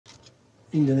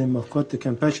In the name of God, the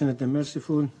compassionate and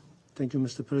merciful, thank you,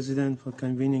 Mr. President, for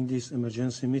convening this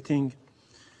emergency meeting.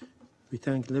 We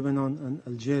thank Lebanon and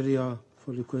Algeria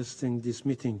for requesting this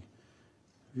meeting.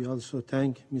 We also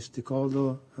thank Mr.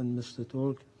 Caldo and Mr.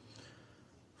 Tork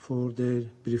for their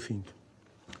briefing.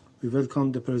 We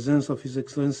welcome the presence of His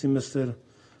Excellency Mr.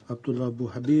 Abdullah Abu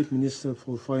Habib, Minister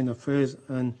for Foreign Affairs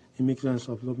and Immigrants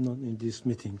of Lebanon, in this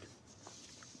meeting.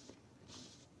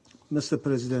 Mr.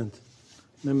 President,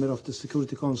 Member of the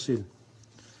Security Council,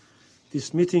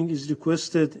 this meeting is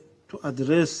requested to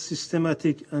address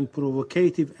systematic and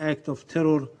provocative act of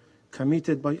terror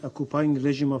committed by occupying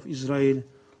regime of Israel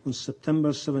on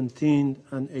September 17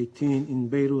 and 18 in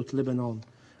Beirut, Lebanon,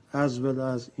 as well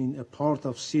as in a part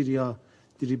of Syria,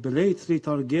 deliberately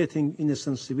targeting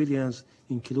innocent civilians,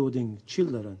 including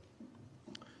children.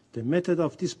 The method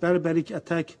of this barbaric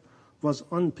attack was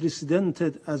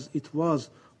unprecedented, as it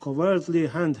was covertly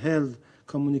handheld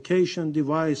communication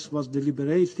device was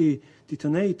deliberately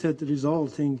detonated,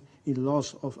 resulting in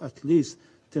loss of at least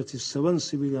 37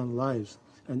 civilian lives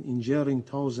and injuring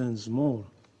thousands more,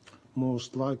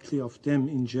 most likely of them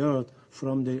injured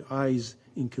from their eyes,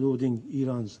 including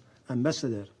Iran's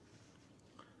ambassador.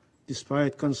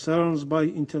 Despite concerns by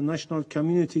international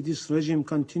community, this regime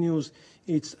continues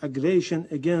its aggression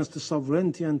against the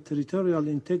sovereignty and territorial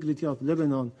integrity of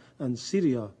Lebanon and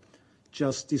Syria.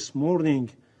 Just this morning,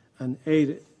 an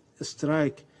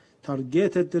airstrike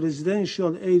targeted the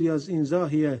residential areas in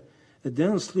Zahiya, a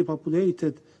densely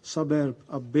populated suburb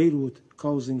of Beirut,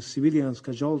 causing civilians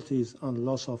casualties and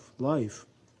loss of life.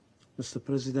 Mr.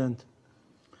 President,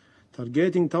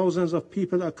 targeting thousands of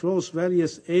people across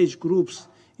various age groups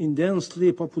in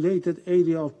densely populated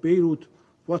area of Beirut,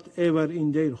 whatever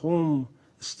in their home,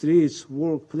 streets,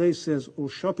 workplaces, or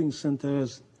shopping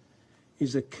centers,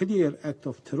 is a clear act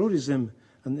of terrorism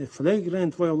and a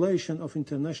flagrant violation of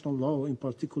international law, in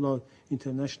particular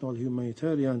international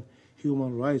humanitarian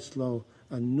human rights law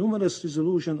and numerous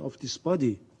resolutions of this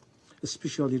body,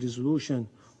 especially resolution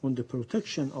on the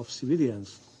protection of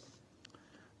civilians.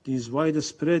 These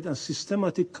widespread and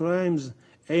systematic crimes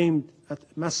aimed at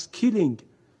mass killing,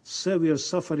 severe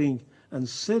suffering, and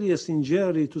serious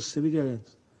injury to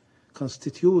civilians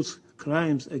constitutes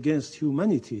crimes against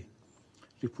humanity.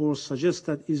 Reports suggest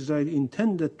that Israel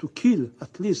intended to kill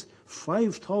at least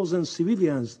 5,000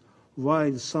 civilians,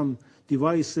 while some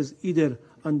devices either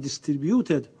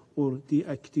undistributed or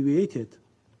deactivated.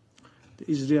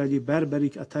 The Israeli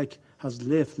barbaric attack has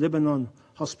left Lebanon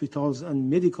hospitals and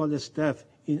medical staff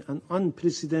in an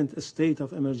unprecedented state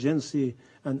of emergency,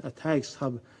 and attacks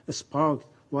have sparked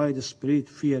widespread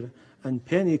fear and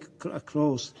panic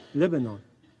across Lebanon.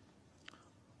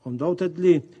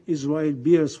 Undoubtedly, Israel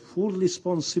bears full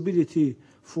responsibility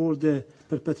for the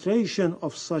perpetration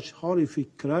of such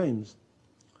horrific crimes.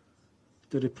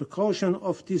 The repercussions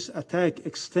of this attack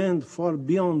extend far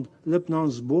beyond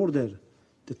Lebanon's border.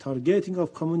 The targeting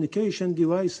of communication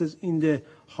devices in the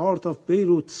heart of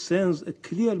Beirut sends a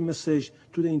clear message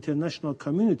to the international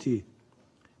community.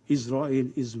 Israel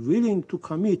is willing to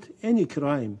commit any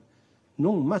crime,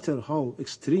 no matter how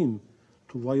extreme,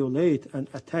 to violate and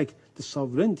attack the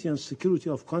sovereignty and security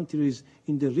of countries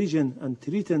in the region and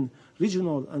threaten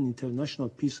regional and international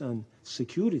peace and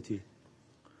security.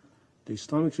 The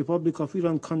Islamic Republic of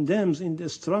Iran condemns in the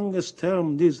strongest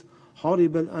terms these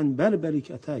horrible and barbaric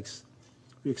attacks.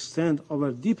 We extend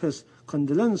our deepest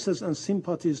condolences and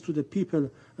sympathies to the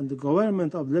people and the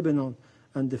government of Lebanon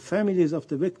and the families of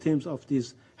the victims of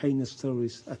this heinous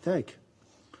terrorist attack.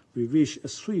 We wish a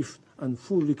swift and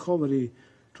full recovery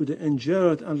to the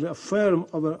injured and reaffirm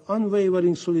our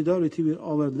unwavering solidarity with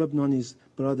our Lebanese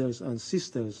brothers and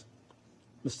sisters.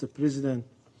 Mr. President,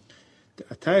 the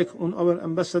attack on our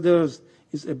ambassadors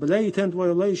is a blatant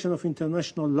violation of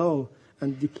international law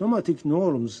and diplomatic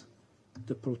norms.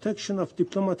 The protection of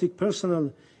diplomatic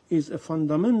personnel is a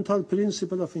fundamental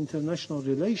principle of international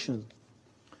relations.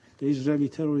 The Israeli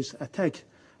terrorist attack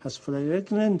has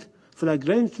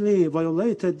flagrantly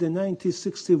violated the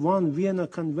 1961 Vienna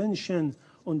Convention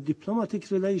on Diplomatic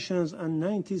Relations and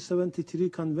 1973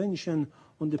 Convention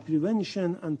on the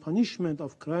Prevention and Punishment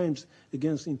of Crimes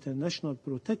against International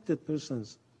Protected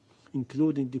Persons,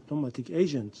 including diplomatic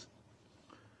agents.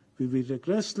 We will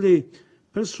rigorously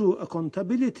pursue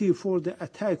accountability for the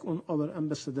attack on our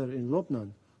ambassador in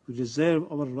Lebanon. We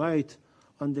reserve our right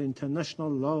under international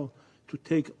law to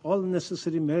take all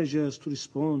necessary measures to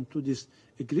respond to this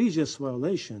egregious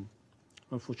violation.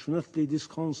 Unfortunately, this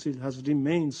Council has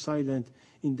remained silent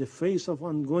in the face of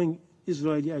ongoing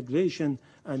Israeli aggression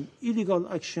and illegal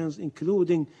actions,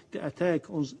 including the attack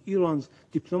on Iran's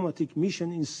diplomatic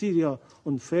mission in Syria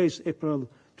on 1st April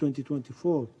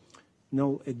 2024.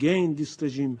 Now again, this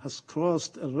regime has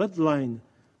crossed a red line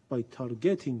by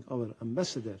targeting our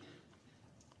ambassador.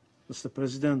 Mr.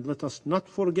 President, let us not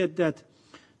forget that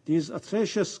these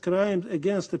atrocious crimes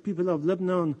against the people of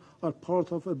Lebanon are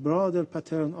part of a broader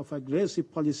pattern of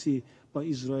aggressive policy by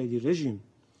Israeli regime.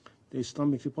 The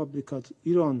Islamic Republic of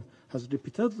Iran has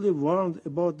repeatedly warned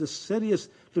about the serious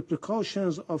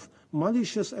repercussions of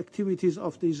malicious activities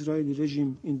of the Israeli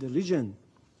regime in the region.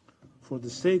 For the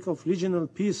sake of regional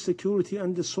peace, security,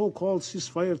 and the so-called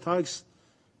ceasefire talks,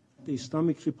 the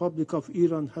Islamic Republic of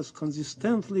Iran has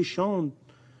consistently shown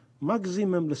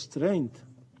maximum restraint.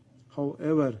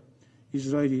 However,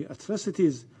 Israeli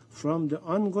atrocities, from the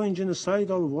ongoing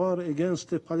genocidal war against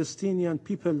the Palestinian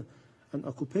people and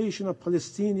occupation of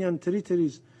Palestinian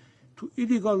territories, to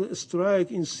illegal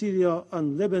strike in Syria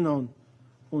and Lebanon,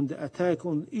 on the attack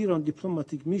on Iran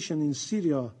diplomatic mission in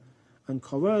Syria, and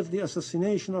cowardly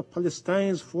assassination of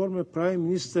Palestine's former prime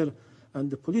minister and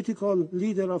the political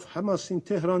leader of Hamas in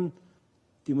Tehran,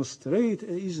 demonstrate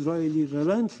an Israeli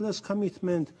relentless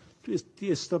commitment to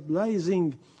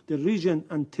destabilizing the region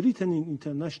and threatening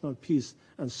international peace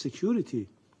and security.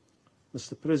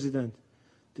 Mr. President,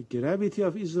 the gravity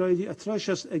of Israeli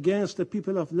atrocities against the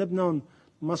people of Lebanon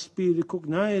must be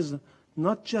recognized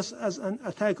not just as an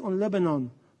attack on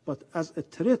Lebanon, but as a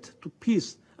threat to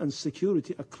peace and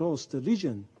security across the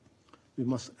region. We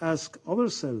must ask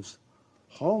ourselves,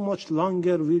 how much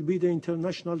longer will the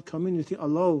international community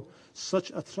allow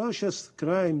such atrocious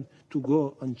crime to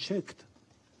go unchecked?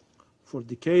 For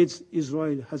decades,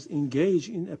 Israel has engaged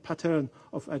in a pattern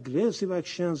of aggressive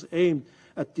actions aimed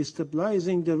at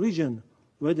destabilizing the region,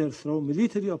 whether through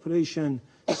military operation,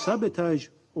 sabotage,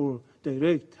 or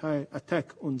direct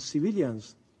attack on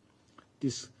civilians.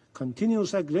 This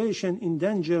continuous aggression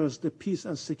endangers the peace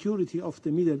and security of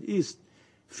the Middle East,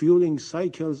 fueling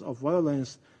cycles of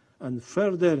violence and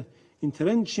further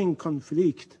entrenching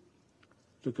conflict.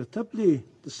 Regrettably,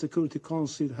 the Security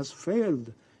Council has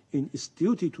failed in its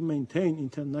duty to maintain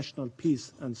international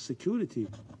peace and security.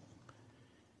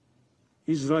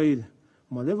 Israel's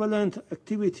malevolent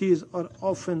activities are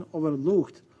often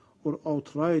overlooked or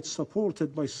outright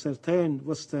supported by certain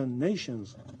Western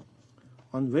nations.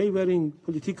 Unwavering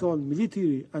political,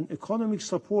 military, and economic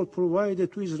support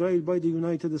provided to Israel by the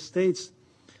United States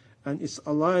and its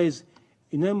allies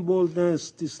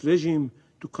emboldens this regime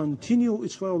to continue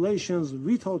its violations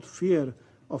without fear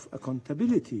of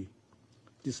accountability.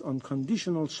 This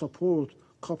unconditional support,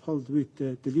 coupled with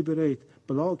the deliberate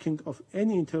blocking of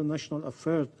any international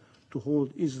effort to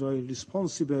hold Israel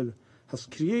responsible, has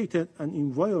created an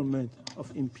environment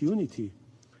of impunity.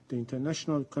 The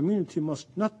international community must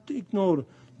not ignore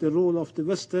the role of the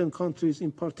Western countries,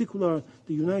 in particular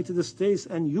the United States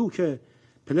and UK,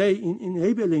 play in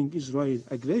enabling Israel's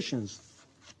aggressions.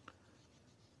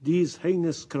 These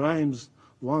heinous crimes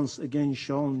once again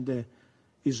shown the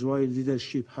Israeli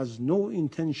leadership has no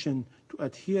intention to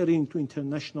adhering to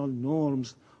international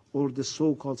norms or the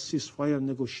so-called ceasefire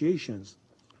negotiations,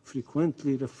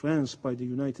 frequently referenced by the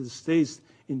United States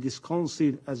in this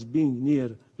Council as being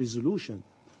near resolution.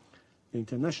 The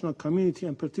international community,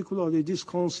 and particularly this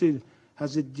Council,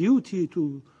 has a duty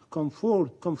to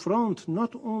confront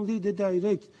not only the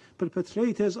direct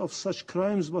perpetrators of such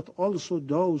crimes, but also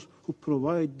those who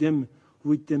provide them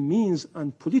with the means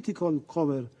and political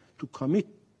cover to commit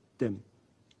them.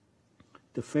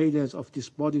 The failures of this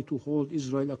body to hold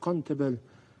Israel accountable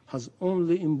has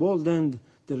only emboldened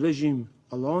the regime,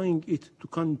 allowing it to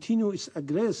continue its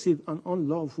aggressive and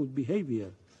unlawful behavior.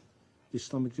 The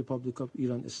Islamic Republic of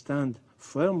Iran stands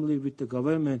firmly with the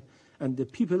government and the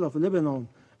people of Lebanon,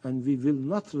 and we will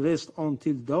not rest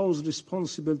until those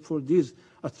responsible for these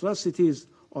atrocities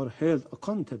are held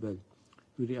accountable.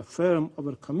 We reaffirm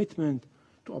our commitment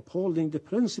to upholding the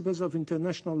principles of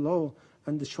international law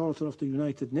and the Charter of the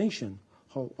United Nations.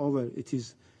 However, it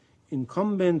is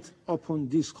incumbent upon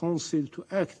this Council to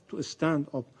act to stand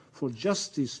up for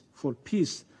justice, for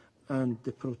peace, and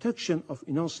the protection of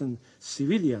innocent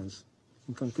civilians.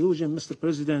 In conclusion, Mr.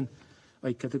 President,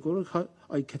 I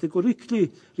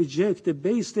categorically reject the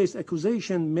baseless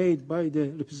accusation made by the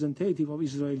representative of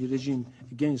Israeli regime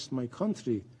against my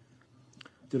country.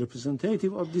 The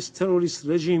representative of this terrorist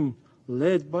regime,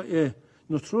 led by a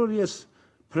notorious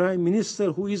prime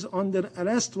minister who is under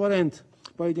arrest warrant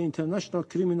by the International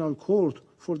Criminal Court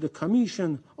for the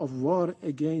commission of war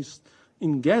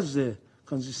in Gaza,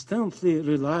 consistently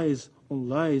relies on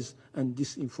lies and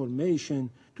disinformation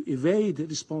to evade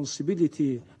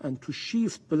responsibility and to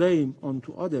shift blame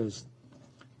onto others.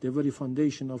 The very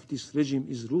foundation of this regime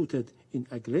is rooted in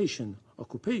aggression,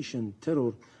 occupation,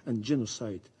 terror, and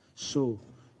genocide. So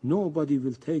nobody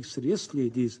will take seriously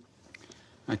these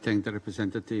I thank the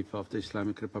representative of the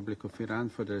Islamic Republic of Iran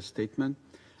for their statement.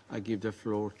 I give the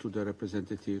floor to the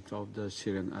representative of the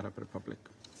Syrian Arab Republic.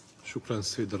 شكرا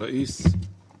سيد الرئيس.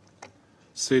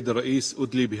 سيد الرئيس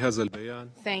أدلي بهذا البيان.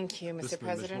 Thank you, Mr. باسم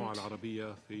President. المجموعة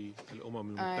العربية في الأمم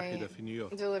المتحدة في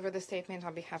نيويورك. Deliver the statement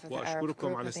on behalf of the Arab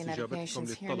وأشكركم Group على of the United استجابتكم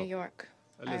Nations here in New للطلب York.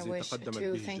 I الذي wish تقدمت to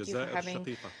به thank you for الجزائر having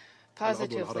الشقيقة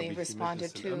positively responded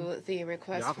to the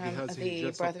request from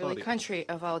the brotherly country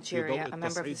of Algeria, a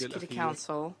member of the Security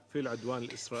Council,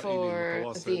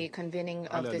 for the convening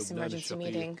of this emergency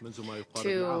meeting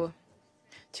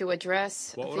to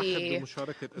address the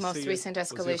most recent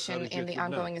escalation in the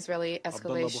ongoing Israeli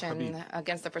escalation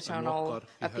against the fraternal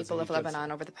people of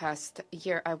Lebanon over the past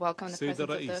year. I welcome the presence of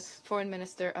the Foreign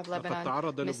Minister of Lebanon,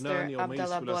 Mr.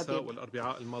 Abdallah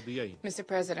Bouhabib. Mr.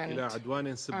 President,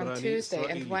 on Tuesday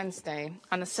and Wednesday,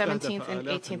 on the 17th and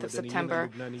 18th of September,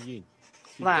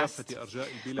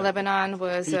 Lebanon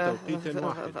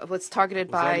was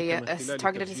targeted by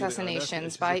targeted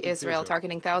assassinations by Israel,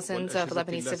 targeting thousands of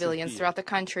Lebanese civilians throughout the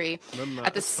country.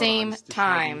 At the same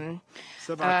time,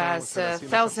 as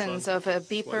thousands of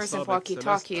beepers and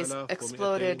walkie-talkies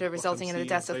exploded, resulting in the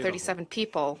deaths of 37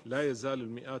 people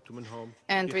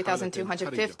and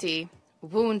 3,250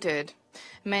 wounded.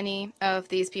 Many of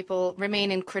these people remain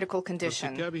in critical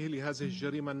condition.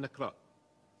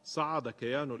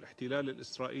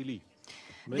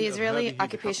 The Israeli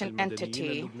occupation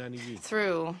entity,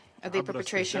 through the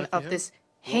perpetration of this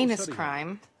heinous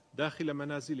crime,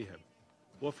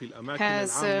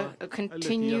 has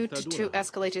continued to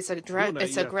escalate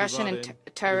its aggression and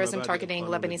terrorism, targeting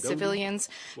Lebanese civilians,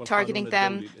 targeting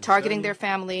them, targeting their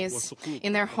families,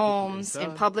 in their homes,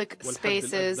 in public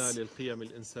spaces,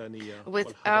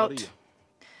 without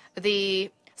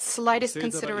the slightest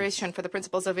consideration for the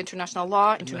principles of international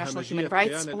law, international human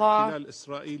rights law,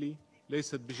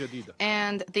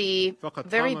 and the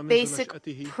very basic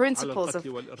principles of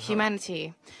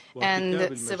humanity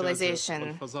and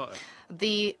civilization.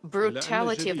 The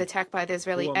brutality of the attack by the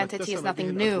Israeli entity is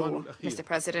nothing new, Mr.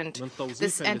 President.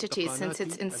 This entity, since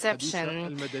its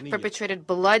inception, perpetrated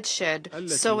bloodshed,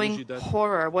 sowing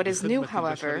horror. What is new,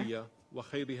 however,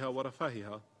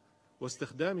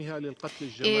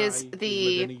 is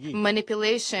the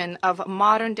manipulation of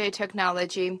modern-day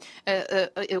technology,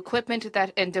 equipment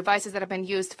and devices that have been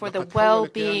used for the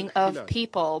well-being of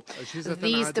people.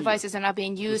 These devices are now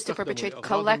being used to perpetrate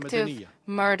collective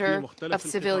murder of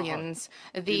civilians.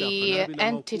 The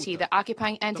entity, the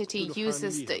occupying entity,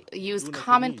 used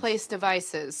commonplace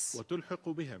devices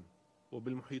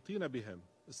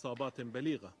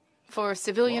for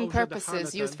civilian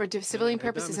purposes, used for civilian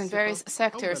purposes in various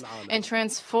sectors, and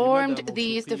transformed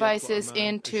these devices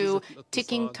into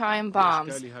ticking time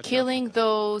bombs, killing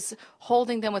those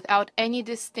holding them without any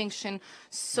distinction,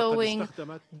 sowing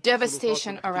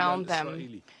devastation around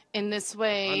them. In this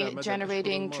way,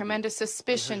 generating tremendous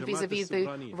suspicion vis-à-vis the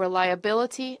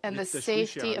reliability and the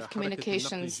safety of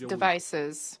communications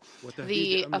devices.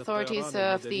 The authorities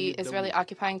of the Israeli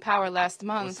occupying power last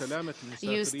month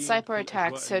used cyber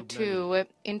attacks to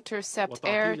intercept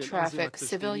air traffic,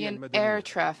 civilian air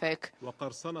traffic,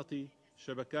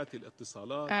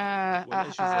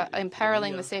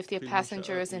 imperiling the safety of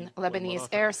passengers in Lebanese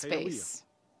airspace.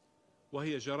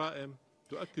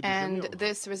 And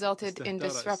this resulted in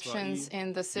disruptions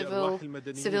in the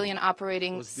civilian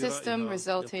operating system,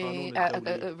 resulting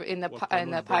in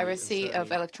the piracy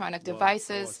of electronic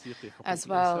devices, as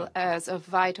well as of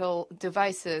vital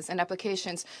devices and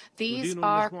applications. These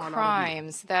are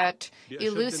crimes that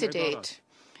elucidate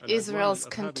Israel's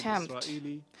contempt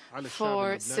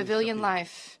for civilian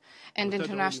life and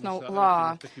international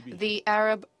law. The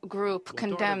Arab group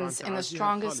condemns in the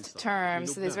strongest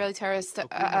terms the Israeli terrorist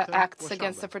acts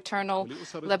against the fraternal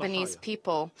Lebanese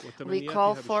people. We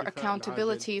call for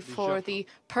accountability for the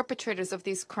perpetrators of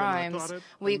these crimes.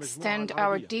 We extend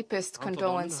our deepest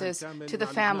condolences to the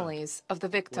families of the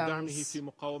victims.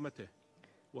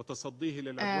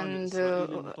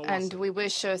 And we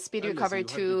wish a speedy recovery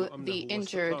to the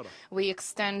injured. We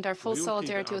extend our full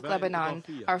solidarity with Lebanon,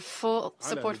 our full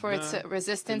support for its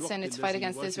resistance and its fight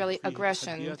against Israeli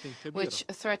aggression, which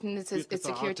threatens its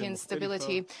security and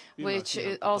stability, which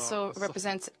also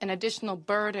represents an additional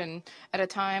burden at a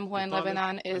time when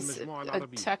Lebanon is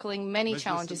tackling many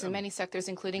challenges in many sectors,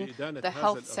 including the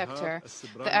health sector.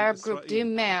 The Arab group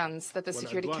demands that the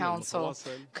Security Council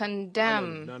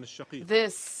condemn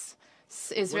this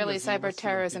Israeli cyber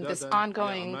terrorism, this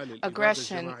ongoing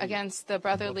aggression against the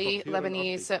brotherly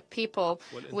Lebanese people,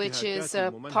 which is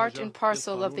part and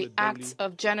parcel of the acts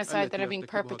of genocide that are being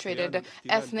perpetrated,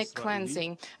 ethnic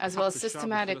cleansing, as well as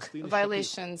systematic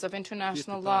violations of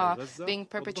international law being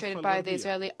perpetrated by the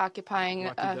Israeli occupying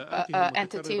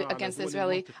entity against the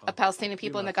Israeli Palestinian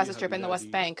people in the Gaza Strip and the West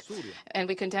Bank. And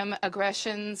we condemn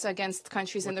aggressions against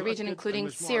countries in the region, including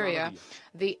Syria.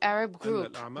 The Arab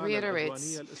group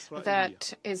reiterates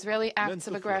that Israeli acts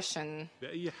of aggression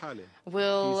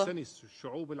will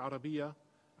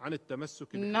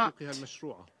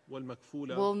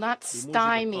not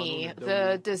stymie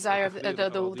the desire,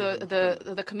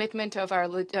 the commitment of our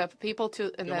people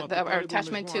to, and our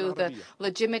attachment to the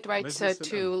legitimate rights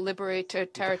to liberate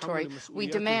territory. We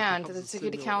demand that the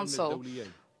Security Council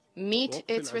meet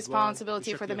its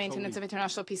responsibility for the maintenance of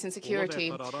international peace and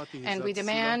security, and we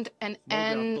demand an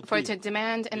end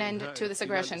to this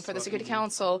aggression, for the Security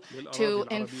Council to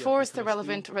enforce the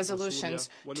relevant resolutions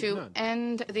to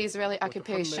end the Israeli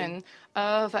occupation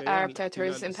of Arab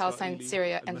territories in Palestine,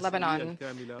 Syria, and Lebanon.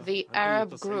 The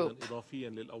Arab group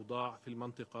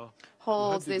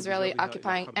holds the Israeli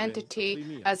occupying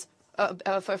entity as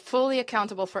fully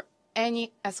accountable for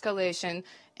any escalation,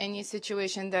 any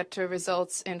situation that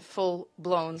results in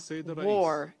full-blown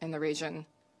war in the region.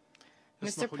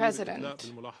 Mr.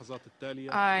 President,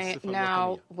 I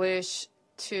now wish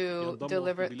to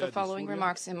deliver the following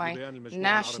remarks in my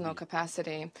national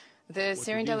capacity. The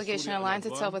Syrian delegation aligns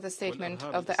itself with the statement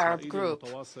of the Arab group.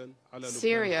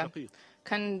 Syria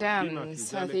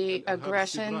condemns the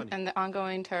aggression and the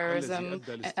ongoing terrorism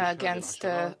against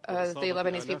the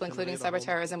Lebanese people, including cyber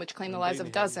terrorism, which claim the lives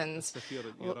of dozens,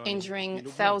 injuring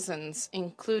thousands,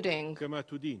 including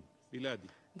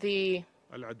the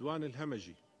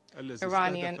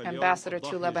Iranian ambassador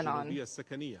to Lebanon.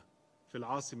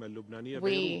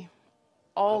 We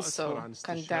also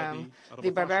condemn the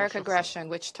barbaric aggression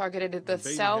which targeted the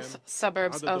south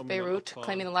suburbs of Beirut,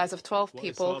 claiming the lives of 12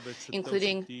 people,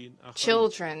 including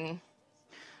children,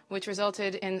 which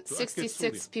resulted in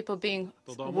 66 people being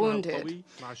wounded.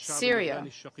 Syria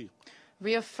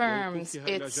reaffirms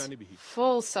its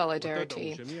full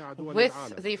solidarity with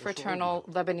the fraternal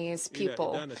Lebanese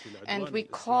people, and we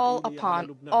call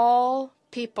upon all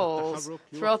peoples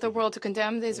throughout the world to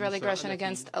condemn the Israeli aggression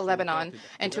against Lebanon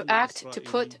and to act to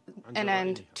put an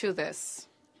end to this,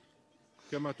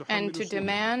 and to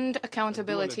demand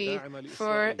accountability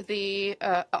for the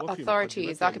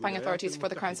authorities, the occupying authorities, for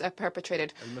the crimes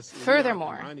perpetrated.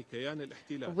 Furthermore,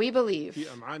 we believe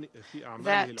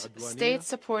that states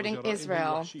supporting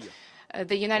Israel,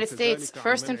 the United States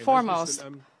first and foremost,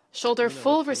 shoulder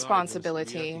full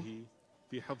responsibility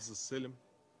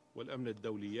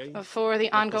for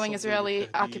the ongoing Israeli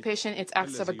occupation, its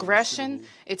acts of aggression,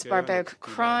 its barbaric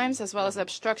crimes, as well as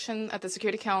obstruction at the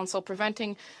Security Council,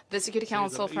 preventing the Security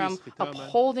Council from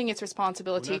upholding its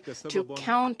responsibility to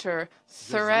counter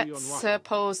threats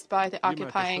posed by the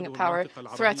occupying power,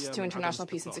 threats to international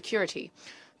peace and security.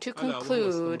 To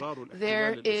conclude,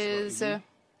 there is a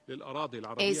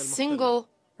single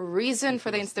reason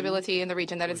for the instability in the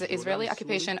region, that is the Israeli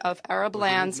occupation of Arab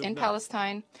lands in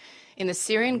Palestine, in the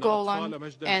Syrian Golan,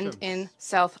 and in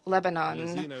South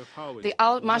Lebanon. The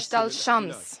Al-Majd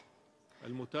al-Shams,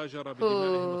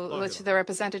 which is the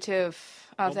representative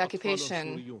of the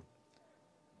occupation,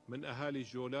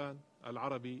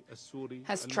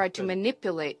 has tried to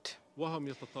manipulate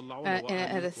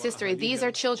this history. These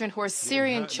are children who are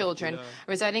Syrian children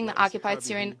residing in the occupied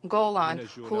Syrian Golan,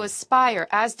 who aspire,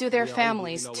 as do their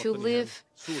families, to live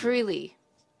freely.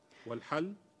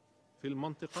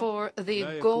 For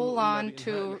the Golan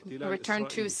to return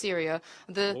to Syria,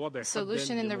 the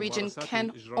solution in the region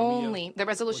can only, the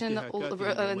resolution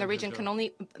in the region can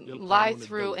only lie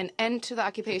through an end to the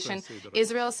occupation,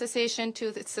 Israel's cessation to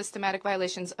its systematic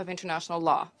violations of international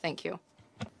law. Thank you.